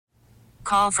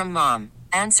call from mom.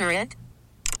 Answer it.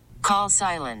 Call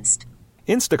silenced.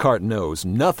 Instacart knows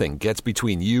nothing gets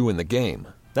between you and the game.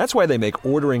 That's why they make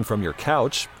ordering from your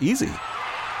couch easy.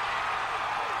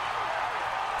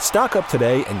 Stock up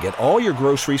today and get all your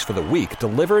groceries for the week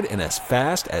delivered in as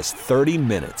fast as 30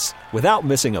 minutes without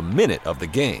missing a minute of the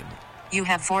game. You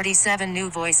have 47 new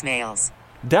voicemails.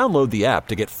 Download the app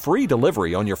to get free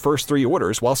delivery on your first 3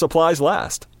 orders while supplies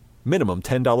last. Minimum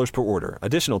 $10 per order.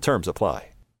 Additional terms apply.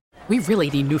 We really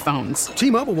need new phones.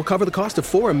 T-Mobile will cover the cost of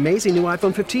 4 amazing new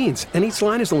iPhone 15s, and each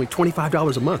line is only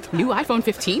 $25 a month. New iPhone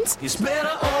 15s? It's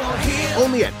better over here.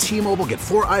 Only at T-Mobile, get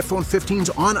 4 iPhone 15s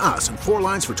on us and 4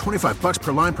 lines for $25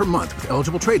 per line per month with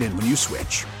eligible trade-in when you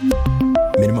switch.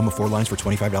 Minimum of 4 lines for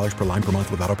 $25 per line per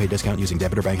month with auto-pay discount using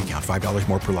debit or bank account. $5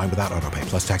 more per line without auto-pay,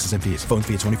 plus taxes and fees. Phone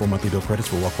fee at 24 monthly bill credits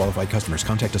for well-qualified customers.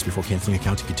 Contact us before canceling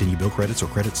account to continue bill credits or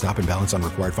credit stop and balance on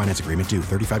required finance agreement due.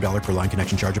 $35 per line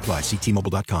connection charge applies. See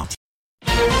T-Mobile.com.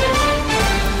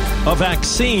 A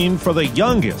vaccine for the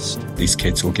youngest. These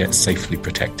kids will get safely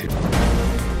protected.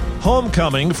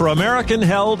 Homecoming for American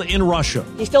held in Russia.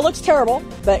 He still looks terrible,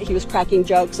 but he was cracking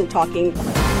jokes and talking.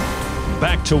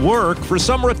 Back to work for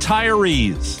some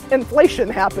retirees. Inflation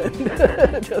happened.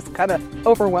 Just kind of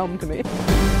overwhelmed me.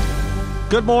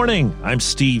 Good morning. I'm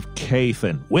Steve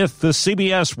Kathan with the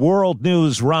CBS World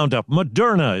News Roundup.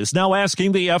 Moderna is now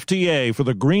asking the FDA for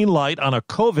the green light on a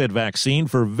COVID vaccine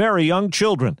for very young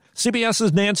children.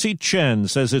 CBS's Nancy Chen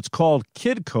says it's called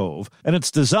KidCove, and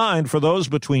it's designed for those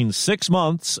between 6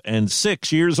 months and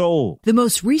 6 years old. The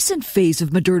most recent phase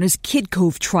of Moderna's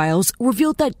KidCove trials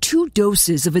revealed that 2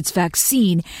 doses of its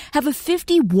vaccine have a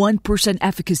 51%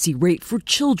 efficacy rate for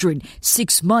children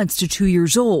 6 months to 2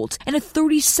 years old, and a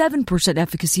 37%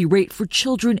 efficacy rate for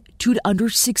children 2 to under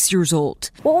 6 years old.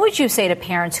 What would you say to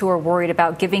parents who are worried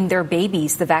about giving their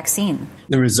babies the vaccine?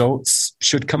 The results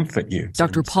should comfort you.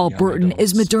 Dr. Paul Burton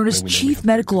is Moderna's chief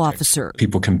medical officer.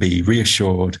 People can be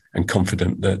reassured and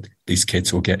confident that these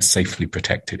kids will get safely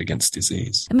protected against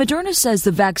disease. And Moderna says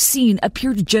the vaccine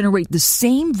appeared to generate the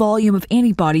same volume of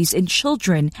antibodies in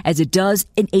children as it does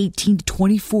in 18 to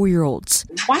 24-year-olds.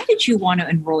 Why did you want to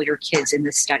enroll your kids in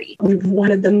this study? We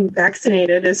wanted them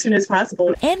vaccinated as soon as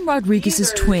possible. Ann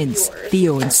Rodriguez's twins,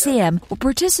 Theo and Sam, were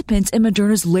participants in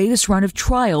Moderna's latest round of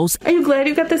trials. Are you glad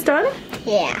you got this done?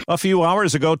 Yeah. A few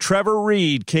hours ago, Trevor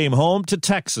Reed came home to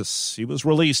Texas. He was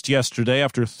released yesterday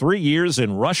after 3 years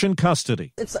in Russian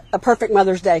custody. It's a perfect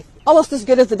Mother's Day. Almost as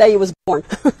good as the day he was born.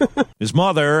 His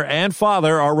mother and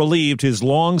father are relieved his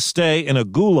long stay in a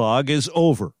gulag is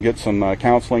over. Get some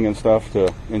counseling and stuff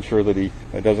to ensure that he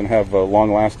doesn't have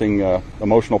long-lasting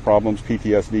emotional problems,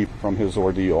 PTSD from his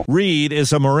ordeal. Reed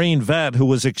is a Marine vet who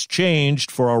was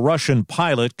exchanged for a Russian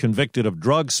pilot convicted of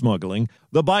drug smuggling.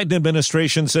 The Biden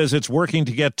administration says it's working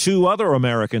to get 2 other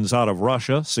Americans out of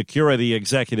Russia, security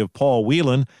executive Paul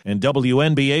Whelan and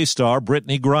WNBA star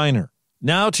Brittany Griner.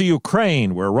 Now to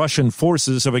Ukraine, where Russian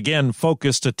forces have again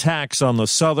focused attacks on the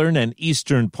southern and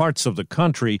eastern parts of the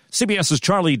country. CBS's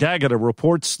Charlie D'Agata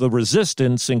reports the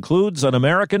resistance includes an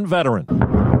American veteran.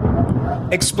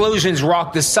 Explosions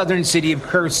rocked the southern city of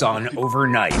Kherson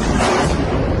overnight.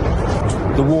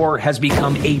 The war has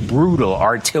become a brutal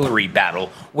artillery battle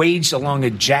waged along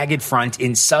a jagged front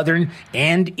in southern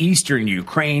and eastern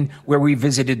Ukraine, where we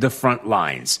visited the front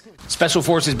lines. Special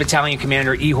Forces Battalion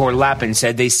Commander Ihor Lapin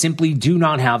said they simply do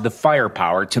not have the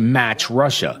firepower to match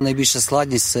Russia.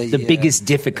 The biggest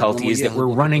difficulty is that we're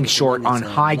running short on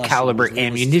high-caliber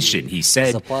ammunition, he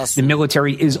said. The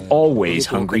military is always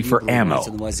hungry for ammo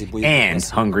and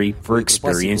hungry for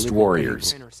experienced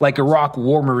warriors, like Iraq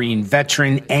War Marine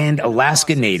veteran and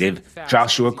Alaska native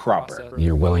Joshua Cropper.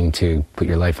 You're willing to put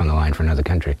your life on the line for another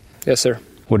country? Yes, sir.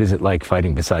 What is it like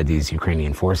fighting beside these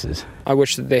Ukrainian forces? I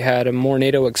wish that they had a more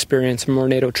NATO experience, more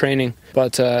NATO training,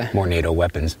 but... more NATO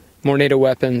weapons. More NATO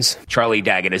weapons. Charlie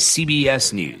D'Agata,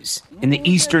 CBS News. In the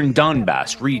eastern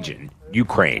Donbass region,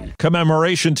 Ukraine.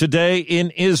 Commemoration today in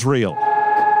Israel.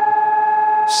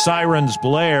 Sirens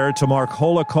blare to mark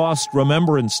Holocaust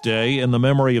Remembrance Day in the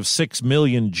memory of 6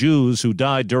 million Jews who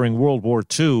died during World War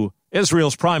II.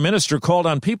 Israel's prime minister called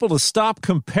on people to stop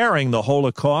comparing the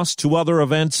Holocaust to other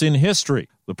events in history.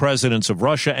 The presidents of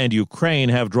Russia and Ukraine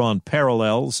have drawn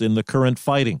parallels in the current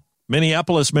fighting.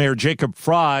 Minneapolis Mayor Jacob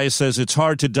Fry says it's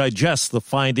hard to digest the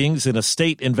findings in a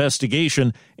state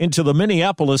investigation into the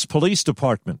Minneapolis Police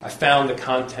Department. I found the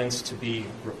contents to be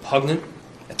repugnant,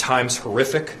 at times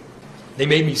horrific. They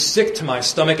made me sick to my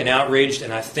stomach and outraged,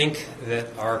 and I think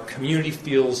that our community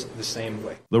feels the same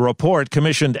way. The report,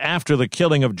 commissioned after the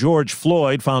killing of George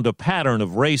Floyd, found a pattern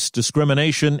of race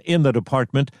discrimination in the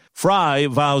department. Fry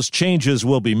vows changes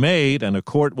will be made and a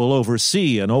court will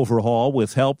oversee an overhaul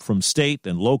with help from state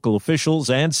and local officials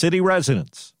and city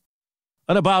residents.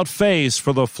 An about-face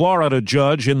for the Florida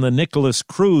judge in the Nicholas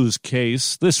Cruz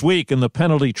case. This week in the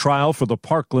penalty trial for the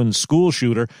Parkland school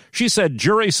shooter, she said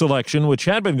jury selection, which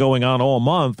had been going on all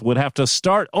month, would have to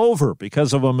start over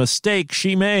because of a mistake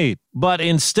she made. But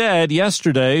instead,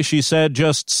 yesterday, she said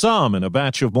just some in a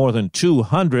batch of more than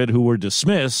 200 who were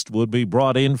dismissed would be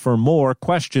brought in for more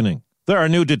questioning. There are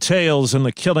new details in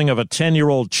the killing of a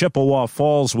 10-year-old Chippewa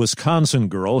Falls, Wisconsin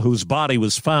girl whose body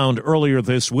was found earlier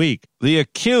this week. The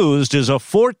accused is a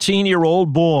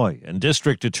 14-year-old boy, and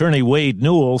District Attorney Wade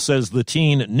Newell says the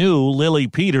teen knew Lily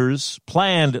Peters,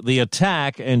 planned the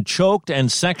attack, and choked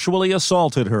and sexually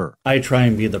assaulted her. I try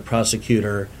and be the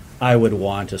prosecutor I would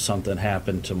want if something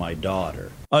happened to my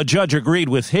daughter. A judge agreed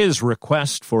with his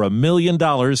request for $1 million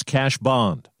cash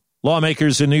bond.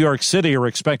 Lawmakers in New York City are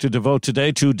expected to vote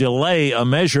today to delay a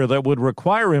measure that would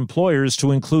require employers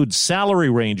to include salary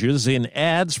ranges in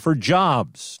ads for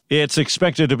jobs. It's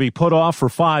expected to be put off for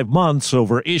 5 months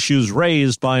over issues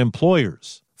raised by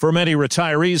employers. For many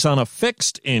retirees on a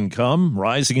fixed income,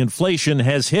 rising inflation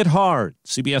has hit hard.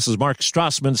 CBS's Mark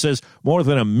Strassman says more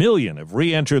than 1 million have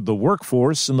re-entered the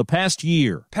workforce in the past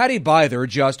year. Patty Byther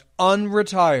just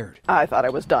unretired. I thought I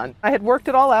was done. I had worked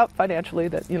it all out financially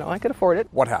that, I could afford it.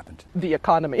 What happened? The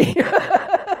economy.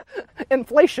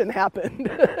 Inflation happened.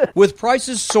 With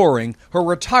prices soaring, her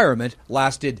retirement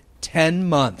lasted 10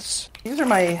 months. These are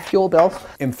my fuel bills.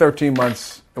 In 13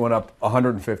 months, it went up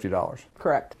 $150.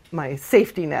 Correct. My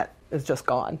safety net is just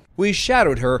gone. We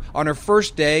shadowed her on her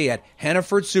first day at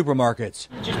Hannaford Supermarkets.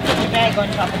 Just put your bag on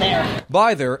top of there.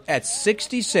 Byther, at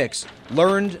 66,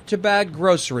 learned to bag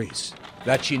groceries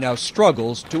that she now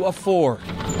struggles to afford.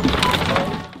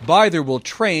 Byther will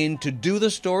train to do the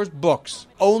store's books.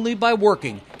 Only by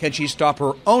working can she stop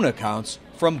her own accounts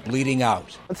from bleeding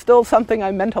out. It's still something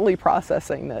I'm mentally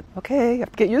processing that, okay, you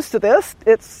have to get used to this.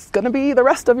 It's going to be the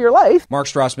rest of your life. Mark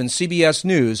Strassman, CBS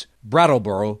News,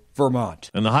 Brattleboro,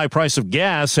 Vermont. And the high price of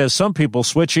gas has some people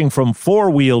switching from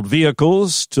four-wheeled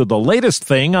vehicles to the latest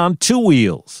thing on two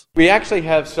wheels. We actually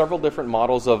have several different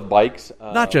models of bikes.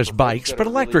 Not just bikes, but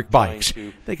electric bikes.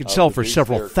 They can sell for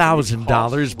several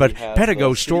 $1,000s, but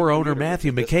Pedigo store owner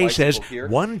Matthew McKay says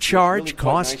one charge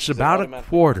costs about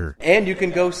 $0.25. And you can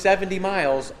go 70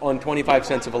 miles on 25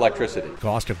 cents of electricity.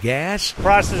 Cost of gas?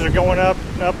 Prices are going up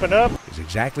and up and up. Is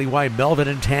exactly why Melvin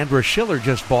and Tandra Schiller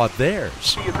just bought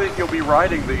theirs. Do you think you'll be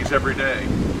riding these every day?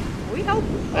 We hope.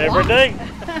 Every day.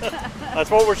 That's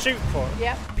what we're shooting for.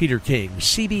 Yep. Peter King,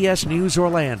 CBS News,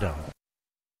 Orlando.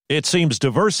 It seems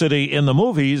diversity in the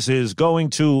movies is going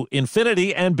to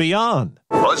infinity and beyond.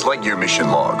 Buzz Lightyear mission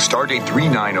log, stardate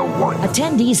 3901.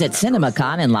 Attendees at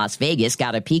CinemaCon in Las Vegas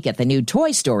got a peek at the new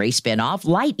Toy Story spin-off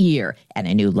Lightyear, and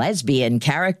a new lesbian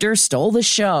character stole the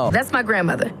show. That's my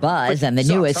grandmother. Buzz and the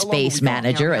newest space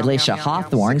manager, Alicia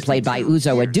Hawthorne, played by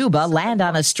Uzo Aduba, land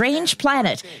on a strange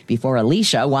planet before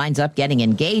Alicia winds up getting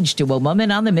engaged to a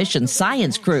woman on the mission's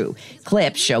science crew.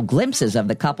 Clips show glimpses of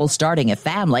the couple starting a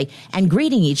family and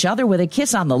greeting each other with a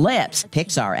kiss on the lips.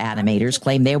 Pixar animators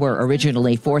claim they were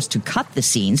originally forced to cut the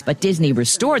scenes, but Disney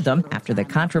restored them after the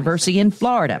controversy in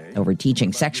Florida over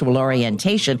teaching sexual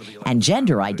orientation and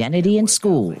gender identity in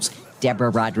schools.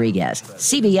 Deborah Rodriguez,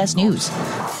 CBS News.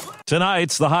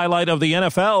 Tonight's the highlight of the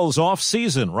NFL's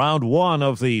offseason. Round one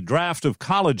of the draft of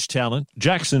college talent.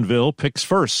 Jacksonville picks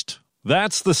first.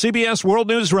 That's the CBS World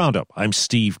News Roundup. I'm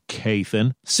Steve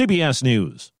Kathan, CBS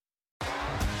News.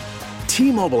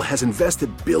 T-Mobile has invested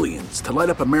billions to light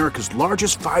up America's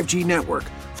largest 5G network,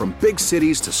 from big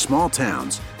cities to small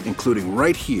towns, including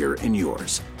right here in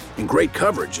yours. And great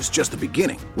coverage is just the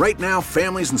beginning. Right now,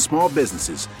 families and small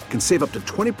businesses can save up to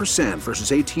 20%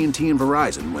 versus AT&T and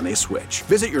Verizon when they switch.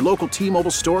 Visit your local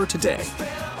T-Mobile store today.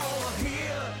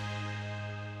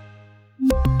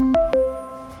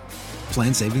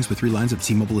 Plan savings with 3 lines of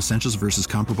T-Mobile Essentials versus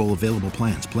comparable available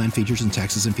plans. Plan features and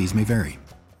taxes and fees may vary.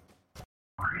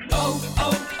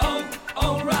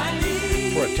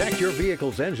 Protect your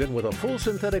vehicle's engine with a full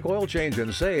synthetic oil change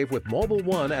and save with Mobil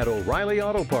 1 at O'Reilly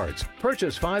Auto Parts.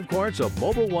 Purchase 5 quarts of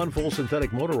Mobil 1 full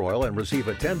synthetic motor oil and receive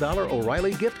a $10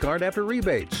 O'Reilly gift card after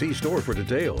rebate. See store for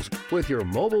details. With your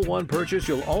Mobil 1 purchase,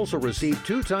 you'll also receive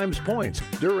 2 times points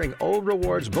during Old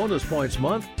Rewards Bonus Points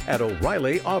Month at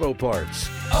O'Reilly Auto Parts.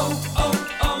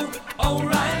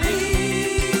 O'Reilly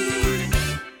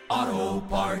Auto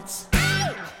Parts.